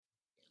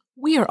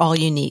We are all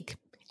unique,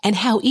 and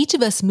how each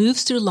of us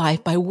moves through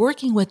life by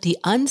working with the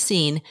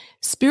unseen,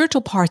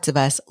 spiritual parts of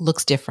us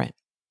looks different.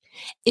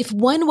 If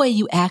one way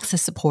you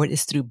access support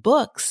is through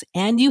books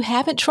and you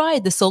haven't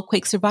tried the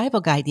Soulquake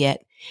Survival Guide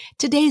yet,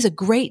 today's a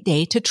great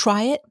day to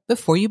try it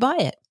before you buy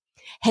it.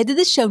 Head to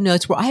the show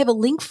notes where I have a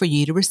link for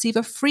you to receive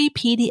a free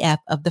PDF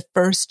of the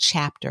first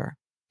chapter.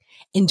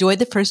 Enjoy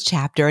the first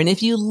chapter, and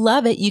if you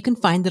love it, you can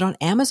find it on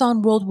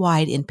Amazon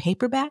worldwide in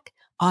paperback,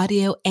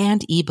 audio,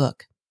 and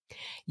ebook.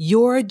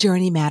 Your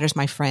journey matters,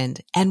 my friend,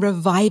 and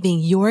reviving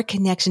your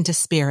connection to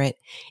spirit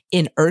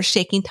in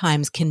earth-shaking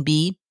times can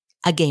be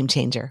a game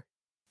changer.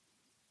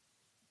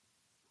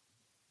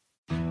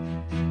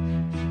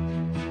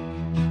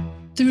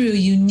 Through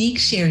unique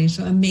sharings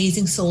from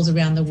amazing souls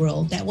around the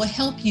world that will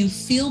help you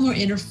feel more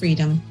inner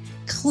freedom,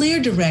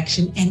 clear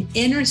direction, and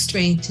inner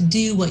strength to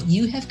do what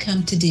you have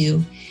come to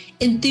do,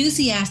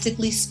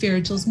 Enthusiastically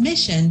Spiritual's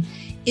mission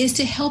is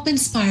to help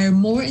inspire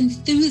more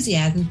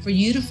enthusiasm for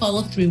you to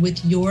follow through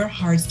with your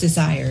heart's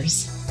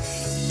desires.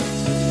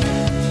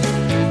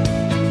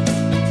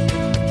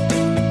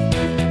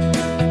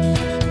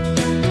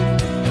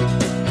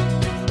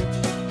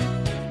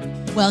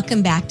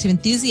 Welcome back to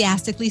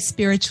Enthusiastically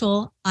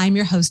Spiritual. I'm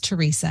your host,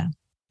 Teresa.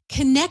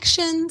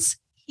 Connections,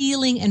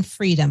 healing, and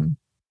freedom.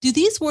 Do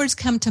these words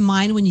come to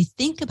mind when you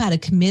think about a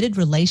committed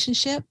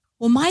relationship?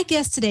 Well, my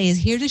guest today is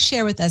here to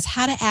share with us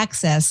how to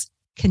access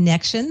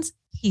connections,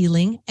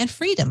 healing, and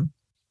freedom,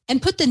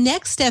 and put the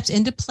next steps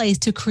into place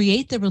to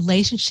create the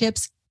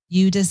relationships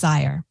you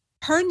desire.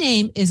 Her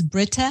name is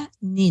Britta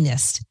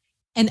Nienist,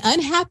 and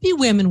unhappy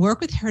women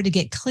work with her to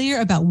get clear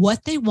about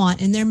what they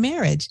want in their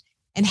marriage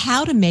and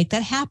how to make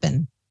that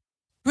happen.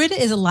 Britta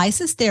is a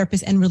licensed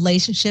therapist and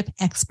relationship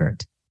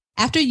expert.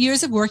 After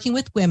years of working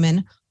with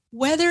women,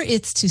 whether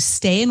it's to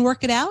stay and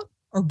work it out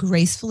or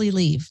gracefully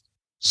leave,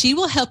 she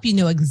will help you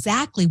know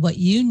exactly what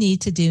you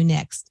need to do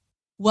next.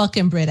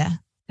 Welcome, Britta.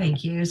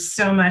 Thank you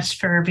so much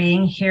for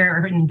being here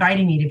or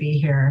inviting me to be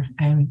here.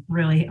 I'm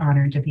really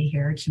honored to be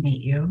here to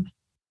meet you.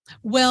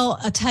 Well,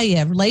 I'll tell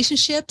you,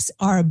 relationships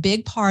are a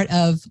big part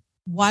of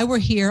why we're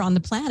here on the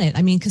planet.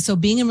 I mean, so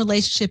being in a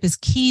relationship is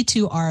key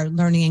to our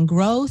learning and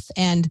growth.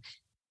 And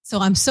so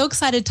I'm so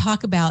excited to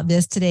talk about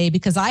this today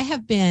because I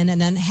have been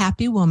an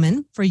unhappy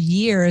woman for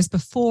years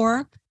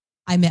before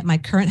I met my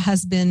current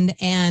husband.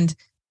 And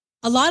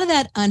a lot of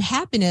that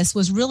unhappiness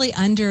was really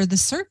under the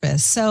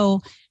surface.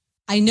 So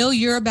I know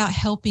you're about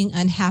helping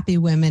unhappy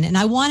women. And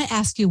I want to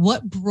ask you,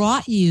 what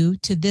brought you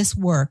to this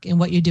work and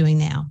what you're doing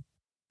now?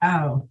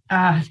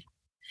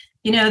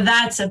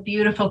 That's a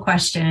beautiful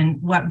question.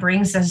 What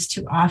brings us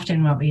to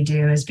often what we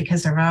do is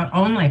because of our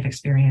own life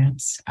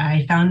experience.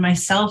 I found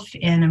myself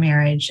in a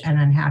marriage and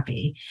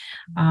unhappy.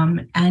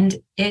 And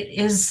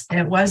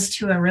it was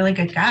to a really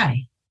good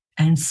guy.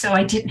 And so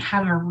I didn't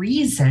have a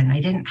reason. I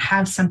didn't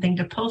have something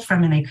to pull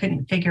from, and I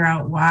couldn't figure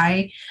out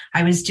why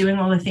I was doing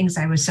all the things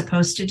I was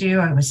supposed to do.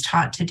 I was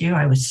taught to do.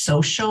 I was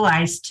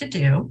socialized to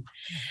do.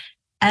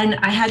 And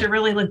I had to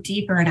really look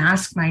deeper and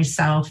ask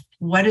myself,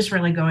 what is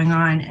really going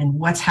on and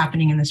what's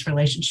happening in this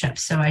relationship?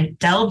 So I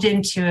delved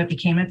into it,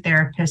 became a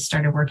therapist,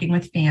 started working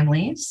with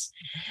families.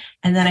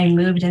 And then I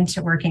moved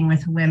into working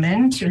with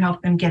women to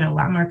help them get a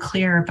lot more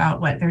clear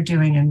about what they're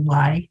doing and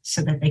why,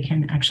 so that they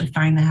can actually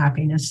find the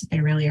happiness that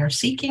they really are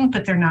seeking,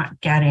 but they're not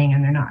getting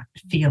and they're not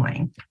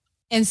feeling.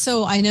 And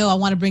so I know I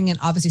want to bring in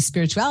obviously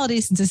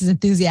spirituality since this is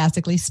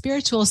Enthusiastically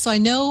Spiritual. So I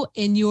know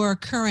in your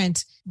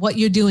current, what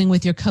you're doing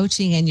with your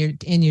coaching and your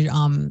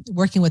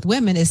working with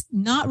women is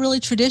not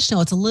really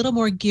traditional. It's a little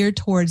more geared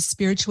towards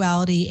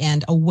spirituality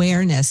and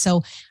awareness.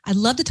 So I'd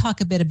love to talk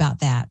a bit about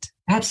that.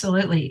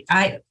 Absolutely.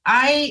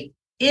 I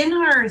in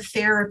our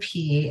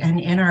therapy and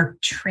in our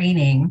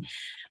training,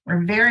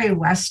 we're very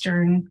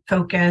Western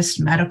focused,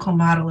 medical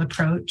model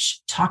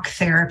approach, talk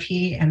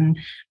therapy. And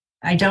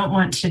I don't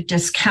want to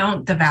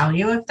discount the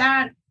value of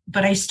that,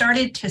 but I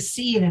started to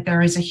see that there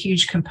was a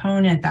huge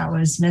component that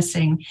was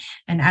missing.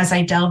 And as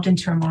I delved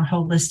into a more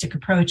holistic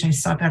approach, I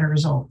saw better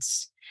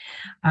results.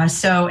 And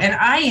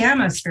I am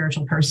a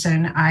spiritual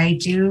person. I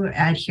do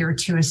adhere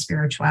to a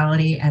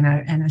spirituality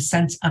and a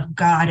sense of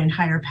God and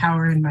higher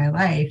power in my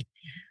life.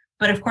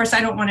 But of course, I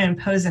don't want to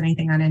impose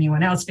anything on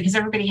anyone else because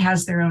everybody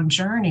has their own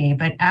journey.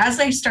 But as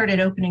I started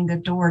opening the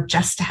door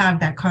just to have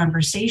that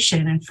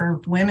conversation and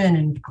for women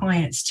and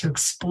clients to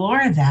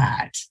explore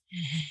that,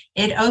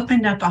 it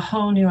opened up a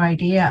whole new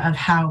idea of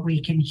how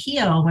we can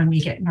heal when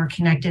we get more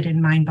connected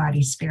in mind,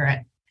 body,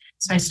 spirit.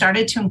 So I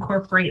started to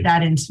incorporate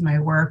that into my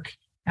work.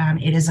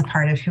 It is a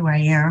part of who I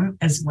am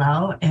as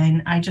well.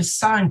 And I just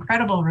saw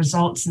incredible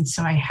results. And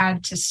so I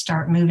had to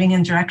start moving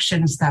in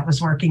directions that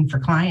was working for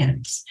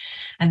clients.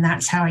 And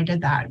that's how I did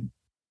that.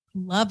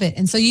 Love it.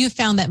 And so you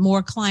found that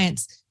more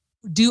clients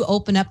do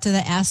open up to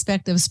the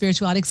aspect of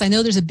spirituality? Because I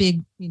know there's a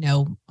big,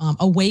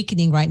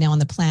 awakening right now on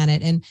the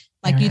planet. And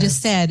like you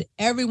just said,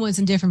 everyone's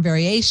in different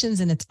variations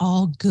and it's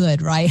all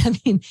good, right? I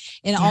mean,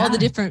 in all the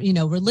different,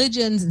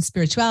 religions and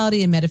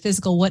spirituality and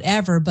metaphysical,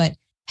 whatever. But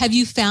have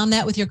you found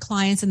that with your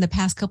clients in the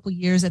past couple of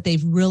years that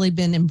they've really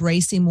been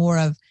embracing more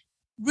of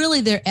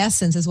really their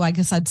essence is what I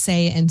guess I'd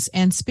say,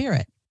 and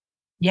spirit.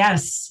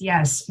 Yes,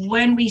 yes.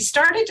 When we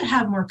started to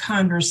have more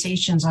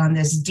conversations on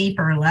this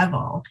deeper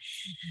level,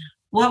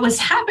 what was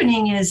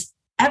happening is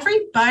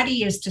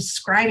everybody is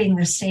describing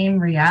the same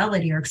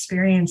reality or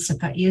experience,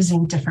 but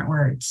using different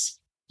words.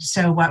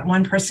 So what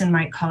one person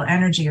might call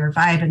energy or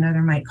vibe,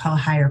 another might call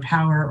higher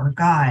power or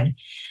God,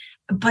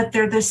 but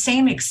they're the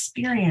same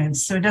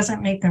experience. So it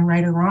doesn't make them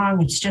right or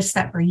wrong. It's just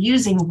that we're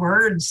using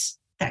words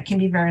that can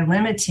be very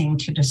limiting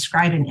to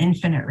describe an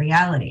infinite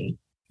reality.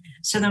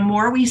 So the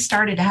more we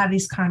started to have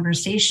these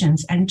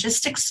conversations and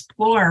just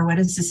explore, what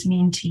does this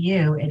mean to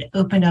you? It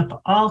opened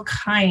up all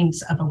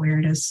kinds of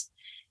awareness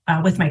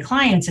with my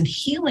clients, and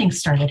healing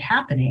started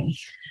happening.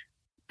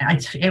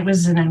 It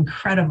was an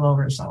incredible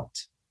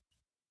result.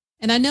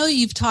 And I know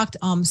you've talked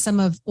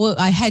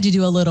I had you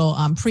do a little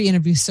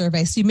pre-interview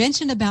survey. So you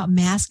mentioned about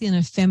masculine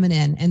and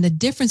feminine and the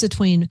difference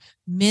between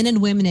men and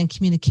women in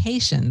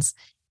communications.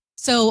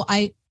 So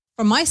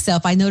for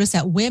myself, I noticed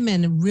that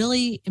women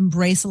really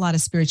embrace a lot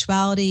of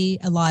spirituality,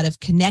 a lot of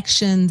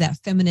connection, that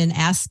feminine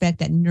aspect,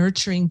 that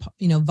nurturing,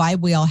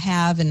 vibe we all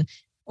have,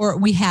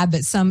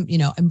 but some,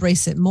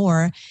 embrace it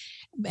more.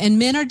 And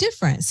men are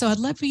different. So I'd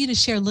love for you to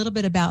share a little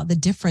bit about the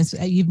difference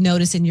you've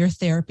noticed in your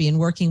therapy and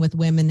working with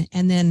women,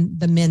 and then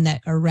the men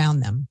that are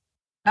around them.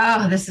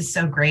 Oh, this is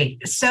so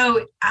great.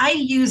 So I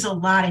use a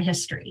lot of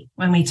history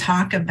when we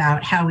talk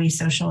about how we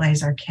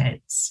socialize our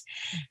kids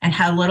and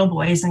how little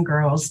boys and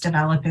girls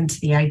develop into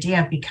the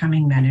idea of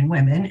becoming men and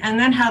women, and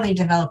then how they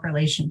develop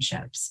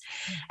relationships.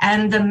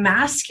 And the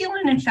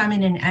masculine and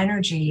feminine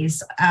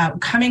energies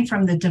coming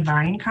from the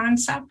divine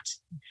concept.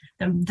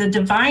 The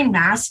divine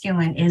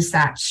masculine is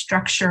that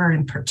structure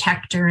and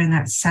protector and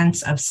that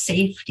sense of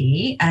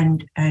safety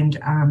and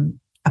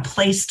a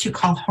place to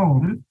call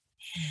home.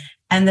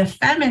 And the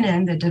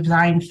feminine, the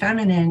divine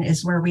feminine,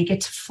 is where we get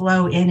to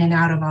flow in and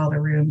out of all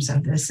the rooms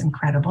of this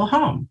incredible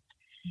home.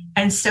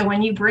 And so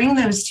when you bring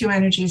those two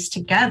energies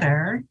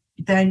together,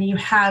 then you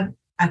have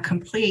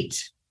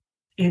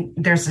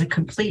there's a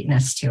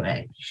completeness to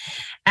it.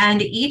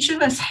 And each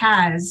of us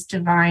has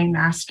divine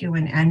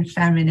masculine and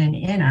feminine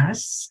in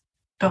us,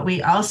 but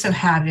we also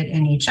have it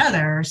in each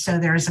other. So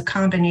there's a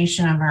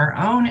combination of our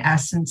own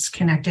essence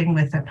connecting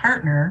with a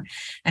partner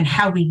and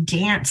how we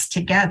dance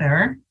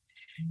together.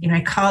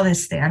 I call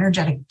this the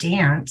energetic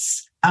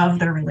dance of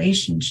the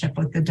relationship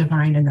with the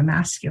divine and the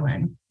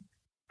masculine.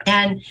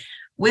 And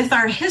with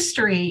our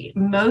history,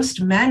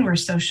 most men were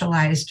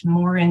socialized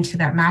more into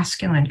that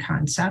masculine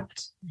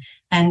concept.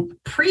 And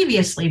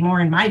previously, more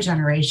in my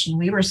generation,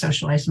 we were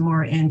socialized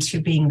more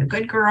into being the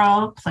good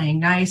girl, playing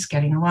nice,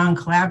 getting along,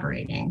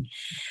 collaborating.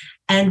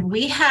 And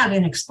we have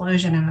an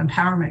explosion of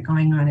empowerment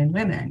going on in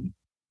women.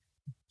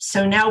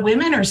 So now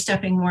women are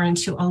stepping more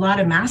into a lot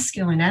of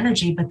masculine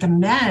energy, but the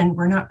men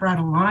were not brought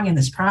along in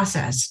this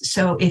process.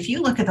 So if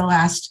you look at the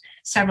last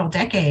several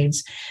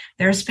decades,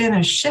 there's been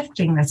a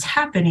shifting that's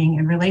happening,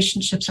 and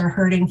relationships are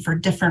hurting for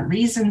different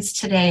reasons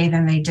today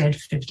than they did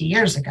 50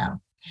 years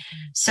ago.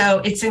 So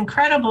it's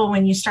incredible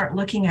when you start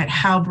looking at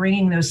how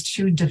bringing those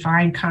two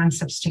divine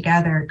concepts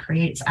together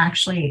creates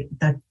actually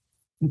the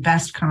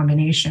best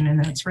combination,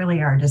 and that's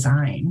really our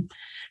design.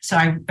 So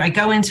I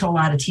go into a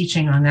lot of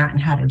teaching on that and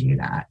how to do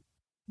that.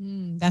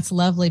 That's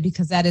lovely,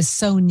 because that is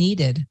so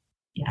needed.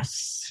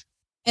 Yes.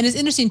 And it's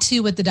interesting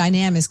too with the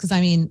dynamics, because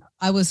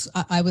I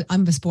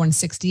was born in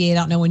 68. I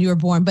don't know when you were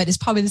born, but it's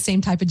probably the same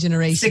type of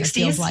generation. 60s,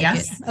 feels like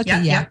yes. It.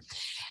 Okay, yeah.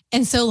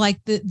 And so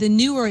like the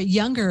newer,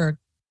 younger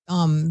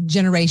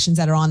generations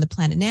that are on the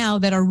planet now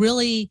that are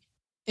really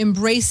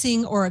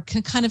embracing or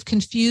kind of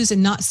confused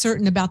and not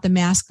certain about the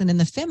masculine and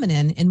the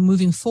feminine and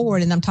moving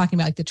forward. And I'm talking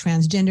about like the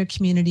transgender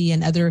community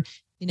and other,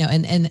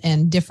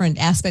 and different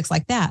aspects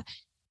like that.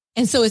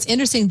 And so it's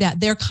interesting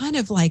that they're kind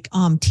of like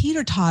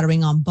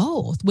teeter-tottering on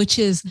both, which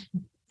is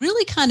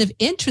really kind of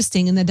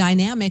interesting in the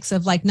dynamics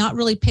of like not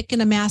really picking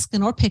a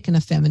masculine or picking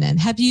a feminine.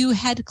 Have you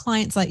had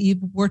clients like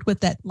you've worked with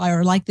that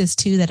or like this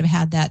too, that have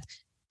had that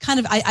kind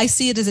of, I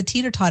see it as a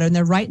teeter-totter and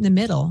they're right in the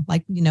middle,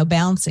 like,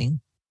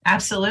 balancing.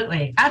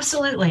 Absolutely.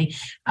 Absolutely.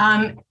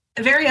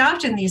 Very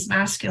often these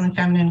masculine,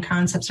 feminine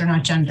concepts are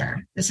not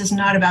gender. This is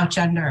not about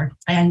gender.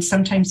 And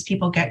sometimes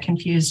people get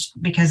confused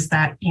because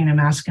that,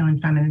 masculine,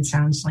 feminine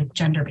sounds like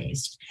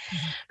gender-based.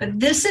 Mm-hmm. But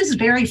this is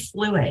very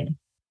fluid.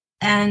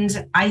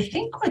 And I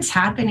think what's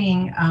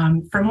happening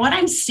from what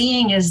I'm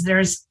seeing is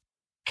there's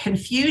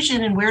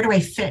confusion in where do I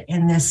fit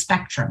in this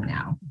spectrum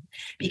now?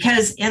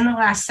 Because in the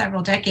last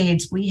several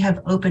decades, we have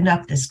opened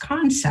up this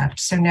concept.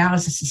 So now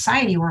as a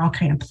society, we're all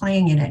kind of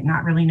playing in it,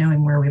 not really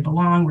knowing where we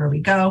belong, where we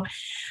go.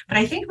 But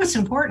I think what's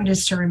important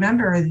is to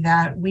remember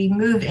that we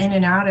move in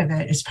and out of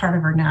it as part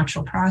of our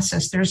natural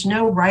process. There's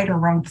no right or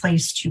wrong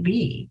place to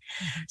be.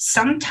 Mm-hmm.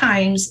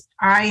 Sometimes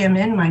I am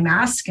in my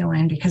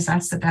masculine because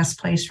that's the best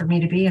place for me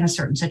to be in a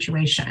certain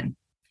situation.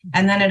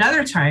 And then at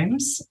other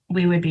times,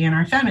 we would be in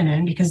our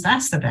feminine because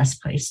that's the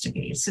best place to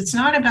be. So it's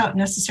not about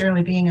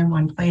necessarily being in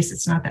one place.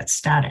 It's not that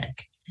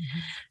static.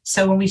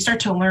 So when we start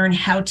to learn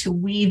how to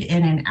weave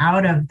in and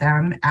out of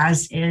them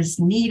as is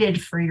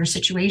needed for your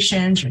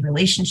situations, your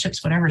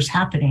relationships, whatever's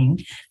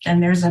happening, then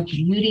there's a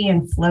beauty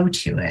and flow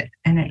to it.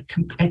 And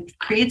it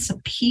creates a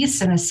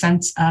peace and a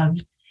sense of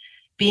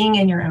being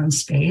in your own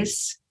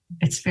space.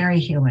 It's very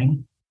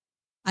healing.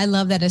 I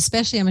love that,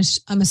 especially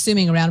I'm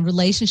assuming around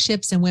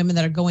relationships and women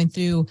that are going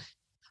through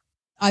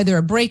either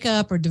a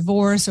breakup or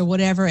divorce or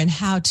whatever, and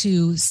how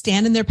to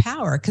stand in their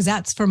power. Cause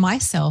that's for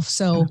myself.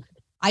 So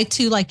I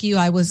too, like you,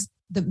 I was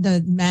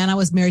the man I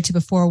was married to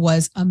before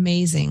was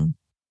amazing,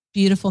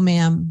 beautiful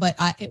man, but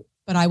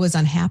I was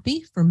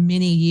unhappy for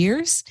many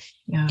years.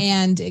 Yeah.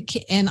 And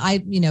I,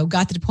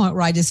 got to the point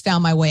where I just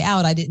found my way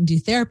out. I didn't do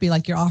therapy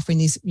like you're offering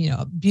these,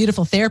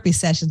 beautiful therapy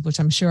sessions, which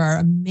I'm sure are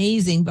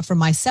amazing. But for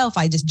myself,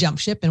 I just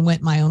jumped ship and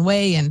went my own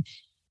way, and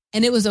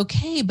it was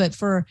okay. But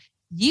for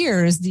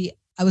years,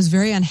 I was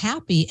very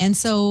unhappy. And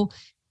so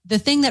the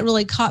thing that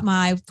really caught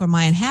my eye for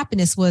my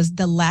unhappiness was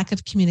the lack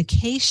of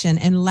communication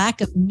and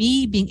lack of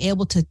me being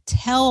able to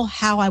tell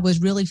how I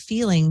was really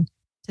feeling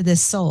to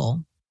this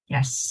soul.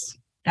 Yes,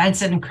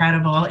 that's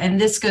incredible. And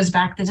this goes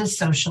back to the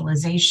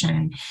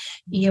socialization.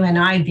 You and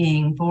I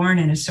being born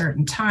in a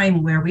certain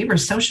time where we were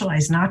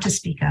socialized not to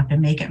speak up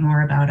and make it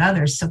more about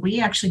others. So we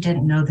actually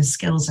didn't know the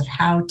skills of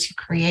how to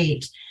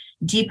create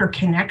deeper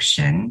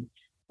connection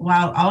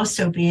while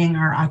also being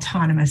our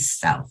autonomous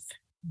self.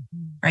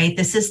 Right?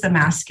 This is the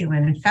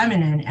masculine and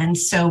feminine. And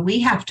so we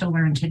have to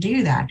learn to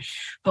do that.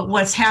 But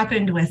what's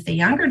happened with the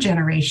younger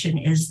generation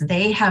is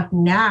they have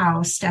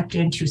now stepped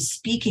into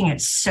speaking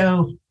it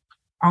so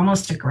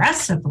almost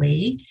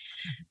aggressively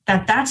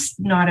that that's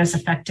not as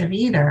effective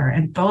either.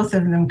 And both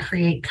of them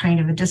create kind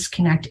of a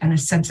disconnect and a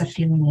sense of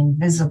feeling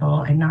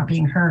invisible and not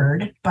being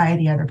heard by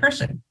the other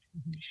person.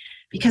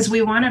 Because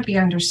we want to be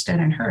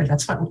understood and heard.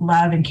 That's what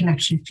love and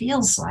connection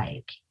feels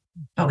like.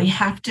 But we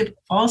have to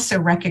also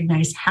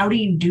recognize, how do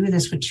you do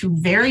this with two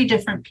very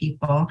different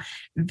people,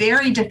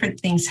 very different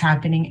things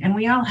happening, and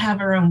we all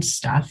have our own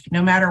stuff,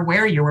 no matter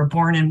where you were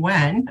born and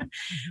when.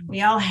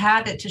 We all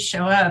have it to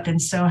show up. And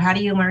so how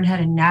do you learn how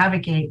to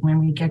navigate when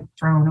we get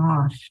thrown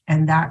off?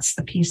 And that's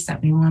the piece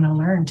that we want to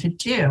learn to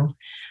do.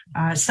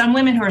 Some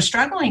women who are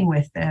struggling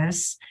with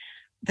this,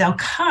 they'll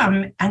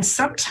come, and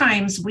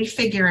sometimes we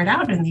figure it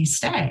out and they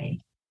stay.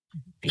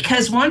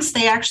 Because once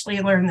they actually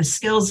learn the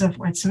skills of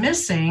what's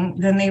missing,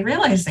 then they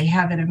realize they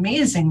have an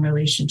amazing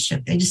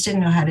relationship. They just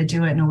didn't know how to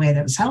do it in a way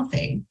that was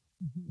healthy.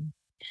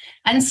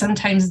 And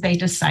sometimes they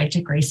decide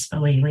to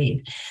gracefully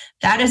leave.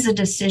 That is a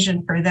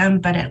decision for them,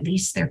 but at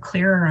least they're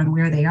clearer on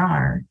where they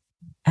are.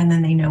 And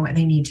then they know what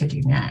they need to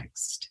do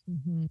next.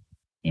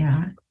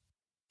 Yeah.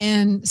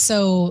 And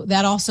so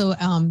that also,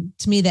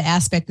 to me, the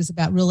aspect is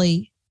about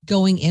really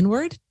going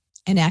inward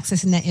and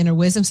accessing that inner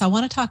wisdom. So I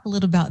want to talk a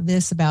little about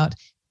this, about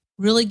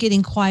really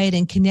getting quiet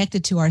and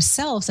connected to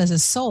ourselves as a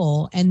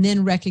soul, and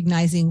then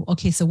recognizing,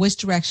 okay, so which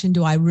direction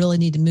do I really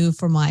need to move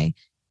for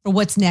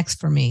what's next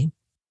for me?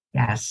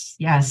 Yes,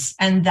 yes.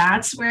 And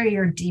that's where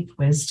your deep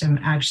wisdom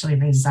actually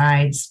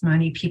resides.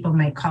 Many people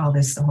might call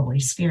this the Holy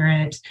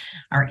Spirit,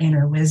 our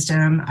inner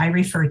wisdom. I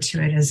refer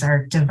to it as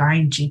our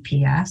divine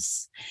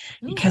GPS,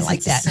 because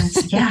like that.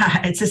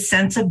 It's a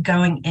sense of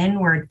going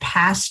inward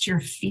past your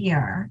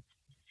fear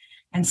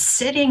and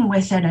sitting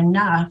with it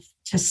enough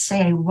to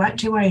say, what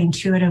do I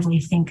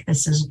intuitively think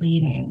this is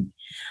leading?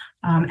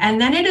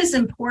 And then it is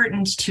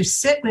important to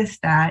sit with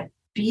that,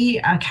 be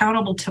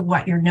accountable to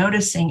what you're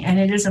noticing. And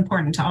it is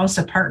important to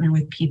also partner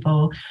with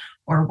people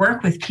or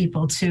work with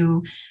people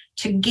to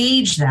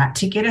gauge that,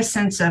 to get a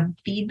sense of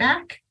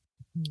feedback,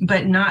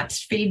 but not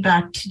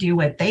feedback to do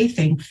what they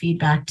think,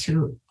 feedback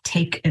to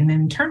take and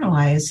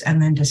internalize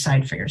and then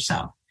decide for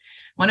yourself.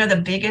 One of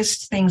the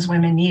biggest things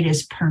women need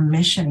is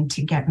permission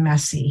to get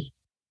messy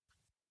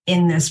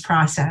in this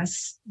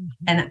process.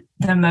 And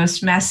the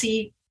most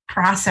messy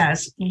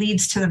process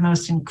leads to the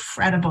most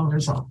incredible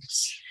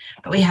results.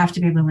 But we have to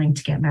be willing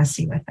to get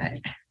messy with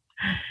it.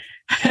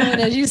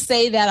 And as you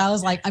say that, I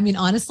was like, I mean,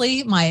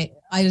 honestly, I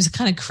just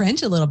kind of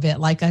cringe a little bit.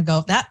 Like I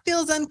go, that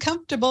feels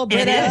uncomfortable,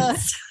 but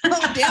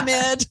oh, damn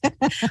it.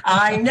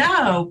 I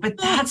know, but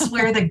that's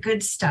where the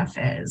good stuff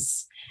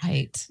is.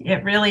 Right.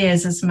 It really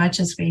is, as much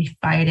as we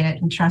fight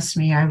it. And trust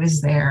me, I was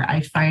there.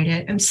 I fight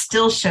it and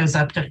still shows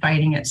up to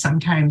fighting it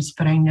sometimes,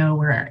 but I know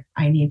where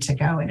I need to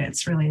go. And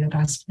it's really the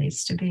best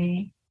place to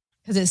be.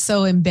 Because it's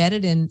so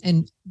embedded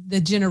in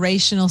the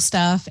generational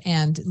stuff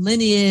and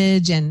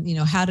lineage and,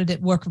 how did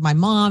it work with my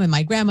mom and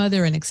my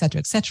grandmother and et cetera,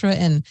 et cetera.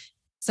 And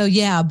so,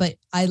 yeah, but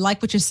I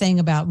like what you're saying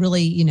about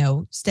really,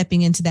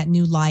 stepping into that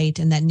new light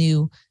and that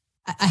new,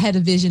 I had a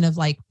vision of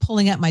like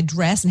pulling up my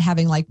dress and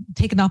having like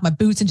taken off my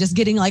boots and just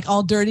getting like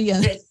all dirty.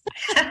 And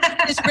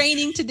it's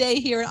raining today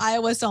here in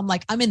Iowa. So I'm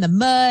like, I'm in the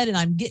mud and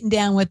I'm getting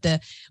down with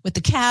the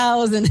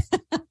cows. And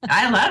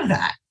I love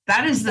that.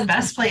 That is the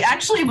best place.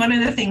 Actually, one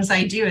of the things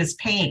I do is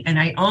paint, and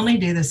I only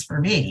do this for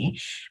me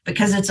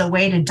because it's a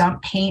way to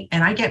dump paint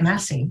and I get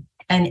messy.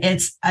 And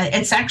it's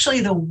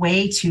actually the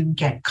way to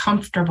get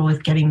comfortable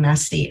with getting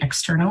messy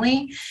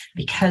externally,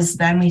 because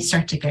then we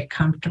start to get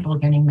comfortable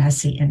getting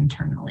messy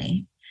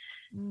internally.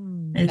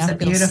 It's a That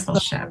feels beautiful so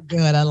shift.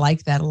 good. I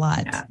like that a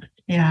lot. Yeah.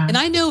 Yeah. And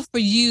I know for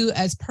you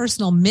as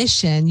personal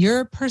mission,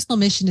 your personal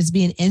mission is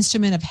be an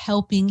instrument of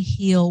helping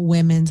heal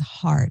women's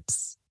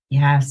hearts.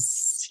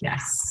 Yes.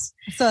 Yes.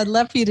 So I'd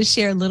love for you to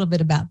share a little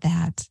bit about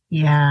that.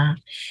 Yeah.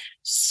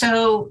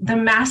 So the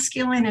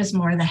masculine is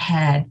more the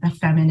head, the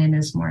feminine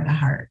is more the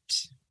heart.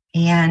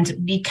 And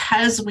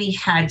because we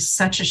had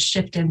such a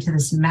shift into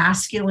this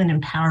masculine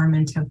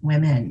empowerment of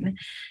women,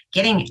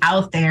 getting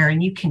out there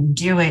and you can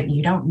do it and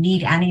you don't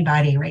need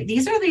anybody, right?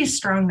 These are these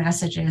strong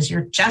messages.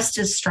 You're just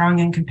as strong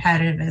and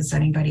competitive as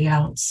anybody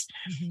else.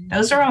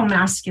 Those are all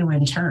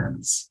masculine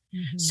terms.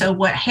 So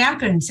what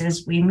happens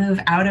is we move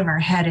out of our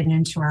head and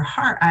into our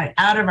heart,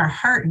 out of our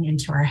heart and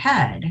into our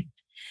head.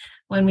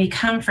 When we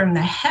come from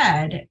the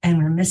head and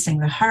we're missing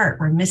the heart,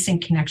 we're missing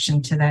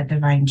connection to that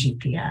divine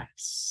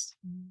GPS.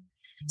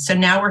 So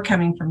now we're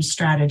coming from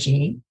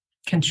strategy,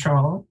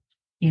 control,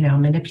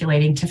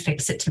 manipulating to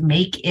fix it, to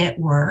make it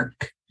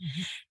work.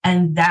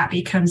 And that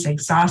becomes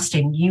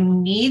exhausting. You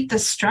need the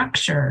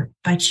structure,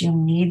 but you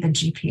need the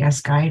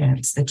GPS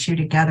guidance. The two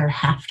together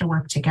have to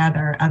work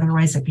together.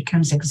 Otherwise, it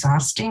becomes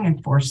exhausting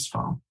and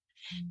forceful.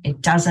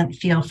 It doesn't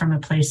feel from a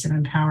place of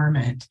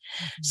empowerment.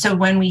 So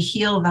when we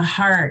heal the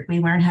heart, we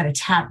learn how to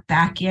tap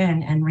back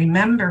in and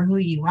remember who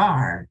you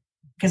are,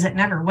 because it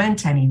never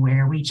went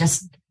anywhere. We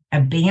just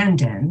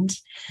abandoned.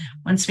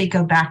 Once we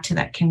go back to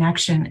that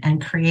connection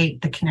and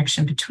create the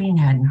connection between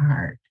head and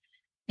heart,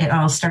 it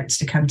all starts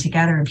to come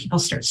together and people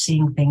start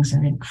seeing things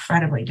in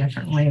incredibly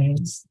different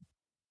ways.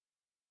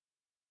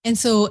 And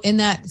so in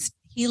that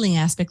healing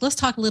aspect, let's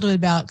talk a little bit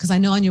about, because I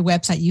know on your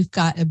website, you've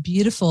got a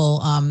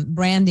beautiful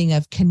branding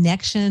of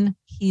connection,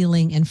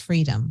 healing, and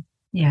freedom.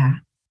 Yeah.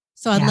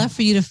 So I'd love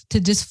for you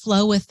to just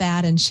flow with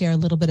that and share a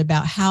little bit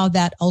about how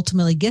that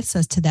ultimately gets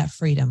us to that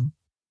freedom.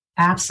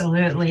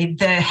 Absolutely.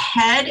 The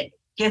head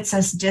gets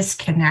us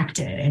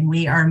disconnected and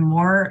we are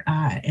more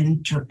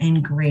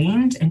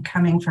ingrained and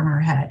coming from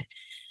our head.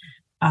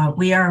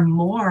 We are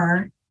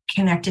more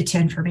connected to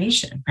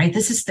information, right?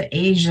 This is the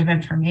age of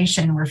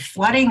information. We're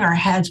flooding our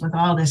heads with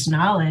all this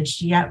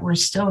knowledge, yet we're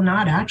still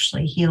not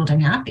actually healed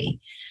and happy.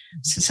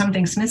 So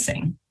something's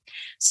missing.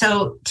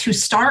 So to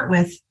start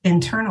with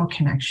internal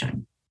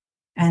connection,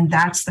 and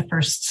that's the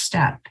first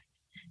step.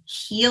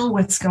 Heal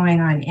what's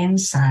going on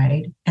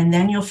inside, and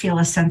then you'll feel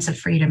a sense of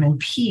freedom and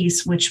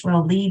peace, which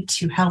will lead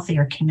to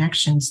healthier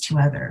connections to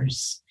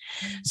others.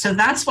 So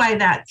that's why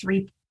that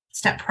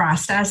 3-step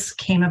process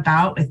came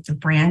about with the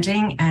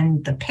branding,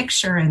 and the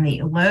picture and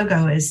the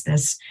logo is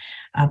this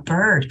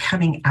bird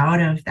coming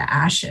out of the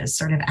ashes,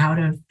 sort of out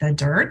of the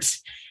dirt.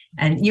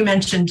 And you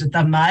mentioned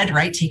the mud,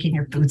 right? Taking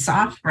your boots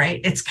off,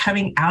 right? It's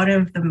coming out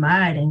of the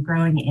mud and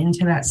growing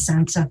into that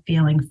sense of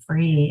feeling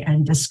free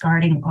and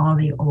discarding all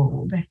the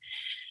old.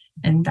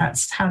 And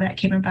that's how that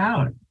came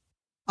about.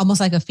 Almost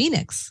like a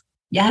phoenix.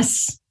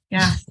 Yes.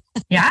 Yeah.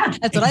 Yeah.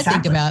 That's what I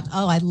think about.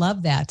 Oh, I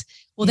love that.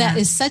 Well, that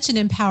is such an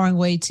empowering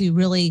way to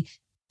really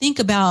think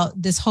about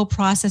this whole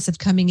process of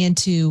coming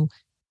into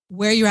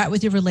where you're at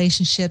with your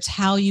relationships,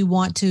 how you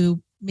want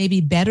to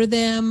maybe better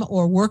them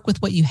or work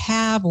with what you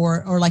have,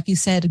 or like you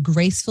said,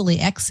 gracefully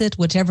exit,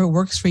 whichever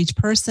works for each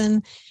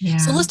person. Yeah.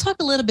 So let's talk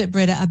a little bit,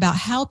 Britta, about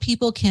how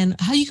you can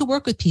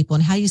work with people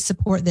and how you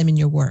support them in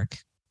your work.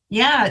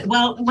 Yeah.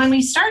 Well, when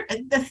we start,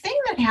 the thing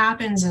that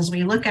happens is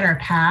we look at our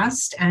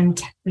past and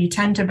we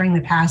tend to bring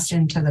the past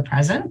into the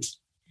present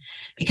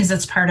because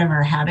it's part of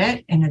our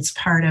habit and it's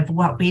part of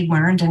what we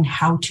learned and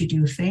how to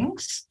do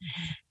things.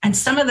 And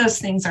some of those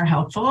things are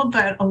helpful,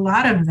 but a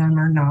lot of them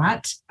are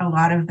not. A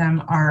lot of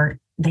them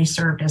they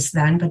served us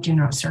then, but do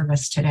not serve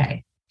us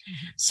today.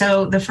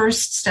 So the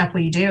first step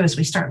we do is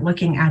we start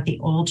looking at the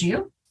old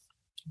you,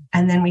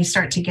 and then we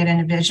start to get in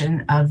a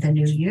vision of the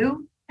new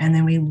you. And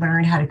then we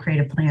learn how to create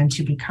a plan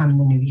to become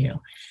the new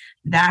you.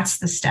 That's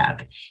the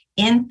step.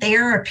 In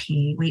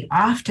therapy, we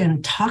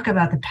often talk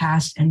about the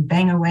past and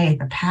bang away at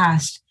the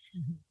past,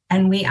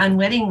 and we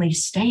unwittingly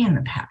stay in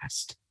the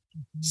past.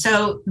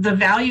 So the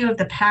value of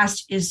the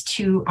past is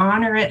to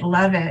honor it,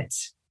 love it,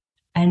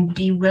 and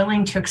be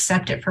willing to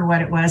accept it for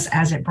what it was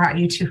as it brought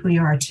you to who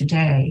you are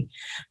today.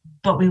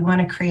 But we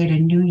want to create a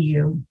new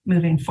you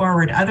moving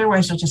forward.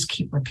 Otherwise, you'll just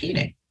keep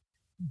repeating,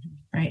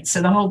 right?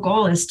 So the whole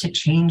goal is to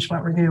change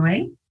what we're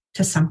doing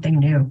to something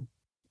new.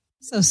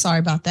 So sorry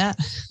about that.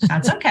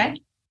 That's okay. Let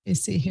me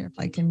see here if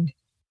I can.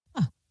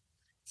 Oh,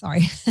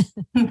 sorry.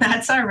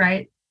 That's all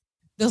right.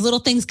 Those little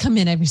things come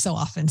in every so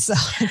often. So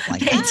it's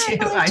like, they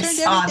do. I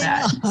saw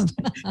that.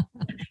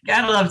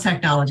 Gotta love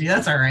technology.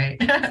 That's all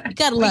right. You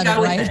gotta love it,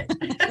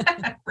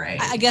 right? Right.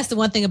 I guess the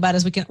one thing about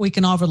it is we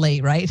can all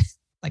relate, right?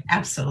 Like,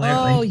 absolutely.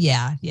 Oh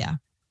yeah.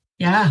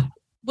 Yeah.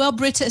 Well,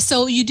 Britta,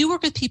 so you do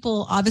work with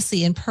people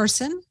obviously in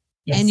person,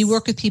 yes, and you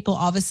work with people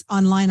obviously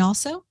online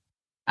also?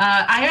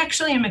 I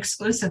actually am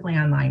exclusively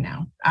online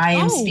now. I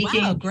am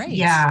speaking. Wow, great.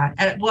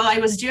 Yeah. Well, I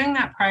was doing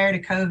that prior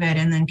to COVID,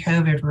 and then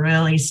COVID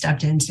really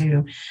stepped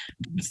into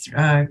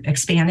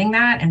expanding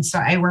that. And so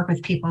I work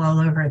with people all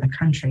over the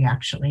country,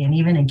 actually, and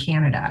even in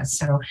Canada.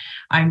 So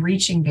I'm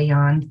reaching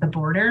beyond the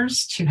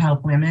borders to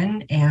help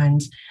women.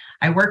 And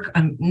I work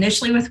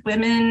initially with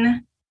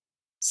women.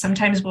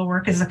 Sometimes we'll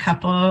work as a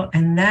couple.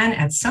 And then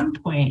at some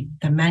point,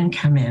 the men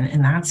come in,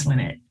 and that's when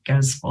it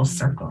goes full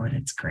circle, and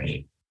it's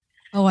great.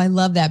 Oh, I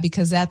love that,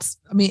 because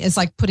it's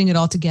like putting it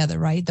all together,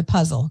 right? The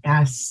puzzle.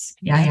 Yes.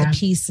 Yeah. The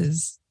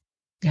pieces.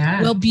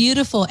 Yeah. Well,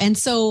 beautiful. And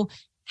so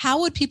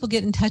how would people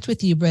get in touch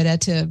with you, Britta,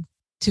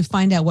 to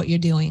find out what you're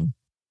doing?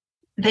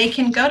 They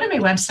can go to my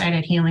website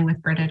at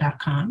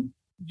healingwithbritta.com.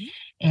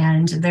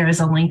 And there is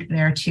a link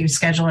there to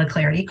schedule a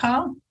clarity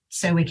call,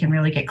 so we can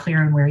really get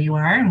clear on where you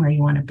are and where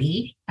you want to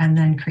be, and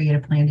then create a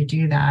plan to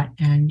do that.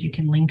 And you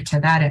can link to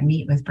that at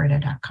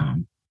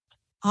meetwithbritta.com.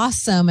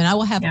 Awesome. And I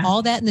will have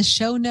all that in the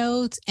show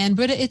notes. And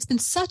Britta, it's been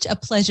such a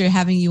pleasure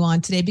having you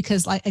on today,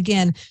 because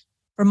again,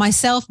 for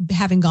myself,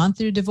 having gone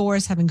through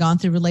divorce, having gone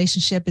through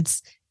relationship,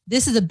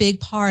 this is a big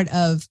part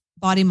of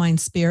body, mind,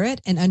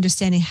 spirit, and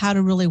understanding how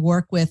to really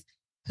work with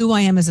who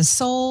I am as a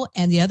soul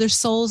and the other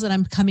souls that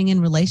I'm coming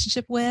in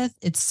relationship with.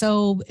 It's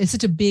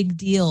such a big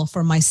deal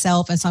for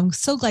myself. And so I'm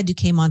so glad you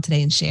came on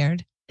today and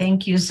shared.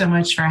 Thank you so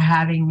much for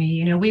having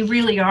me. We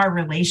really are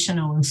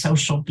relational and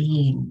social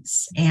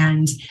beings.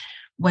 And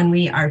when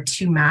we are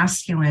too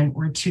masculine,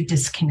 we're too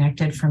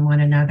disconnected from one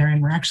another,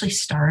 and we're actually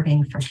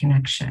starving for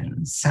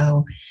connection.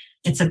 So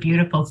it's a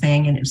beautiful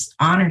thing. And it's an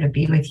honor to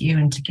be with you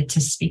and to get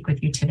to speak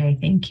with you today.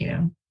 Thank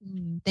you.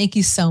 Thank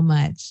you so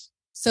much.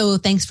 So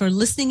thanks for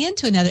listening in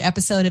to another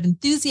episode of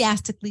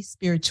Enthusiastically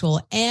Spiritual.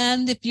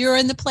 And if you're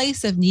in the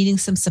place of needing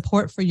some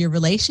support for your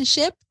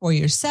relationship, or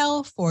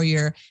yourself, or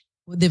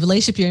the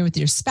relationship you're in with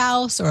your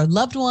spouse or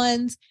loved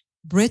ones,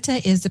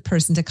 Britta is the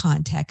person to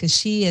contact, because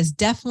she has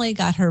definitely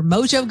got her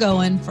mojo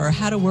going for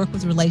how to work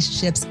with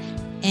relationships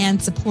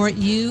and support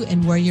you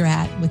and where you're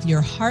at with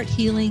your heart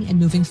healing and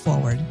moving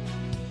forward.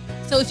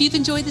 So if you've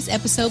enjoyed this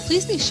episode,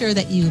 please make sure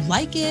that you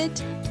like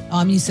it,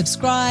 you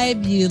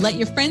subscribe, you let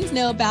your friends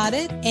know about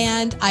it.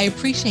 And I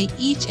appreciate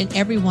each and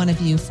every one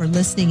of you for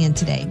listening in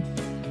today.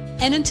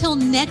 And until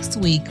next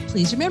week,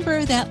 please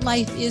remember that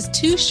life is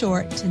too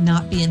short to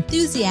not be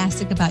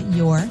enthusiastic about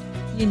your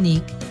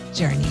unique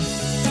journey.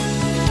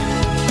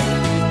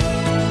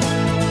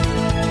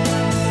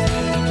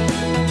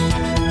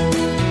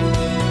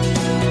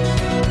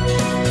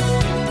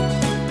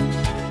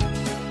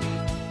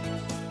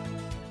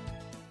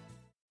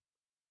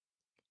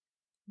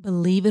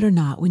 Believe it or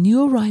not, when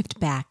you arrived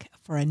back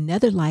for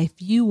another life,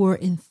 you were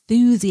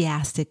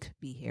enthusiastic to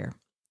be here.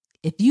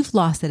 If you've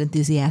lost that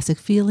enthusiastic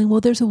feeling, well,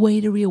 there's a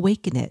way to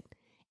reawaken it.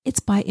 It's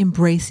by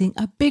embracing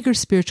a bigger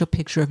spiritual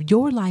picture of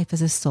your life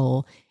as a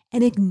soul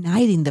and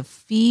igniting the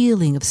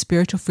feeling of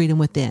spiritual freedom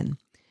within.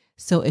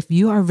 So if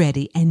you are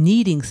ready and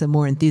needing some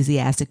more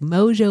enthusiastic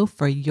mojo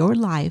for your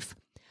life,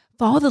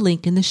 follow the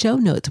link in the show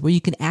notes where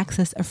you can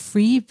access a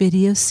free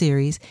video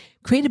series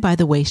created by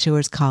the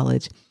Wayshowers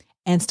College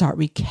and start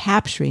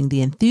recapturing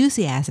the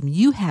enthusiasm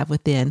you have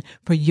within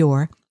for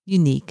your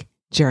unique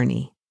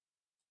journey.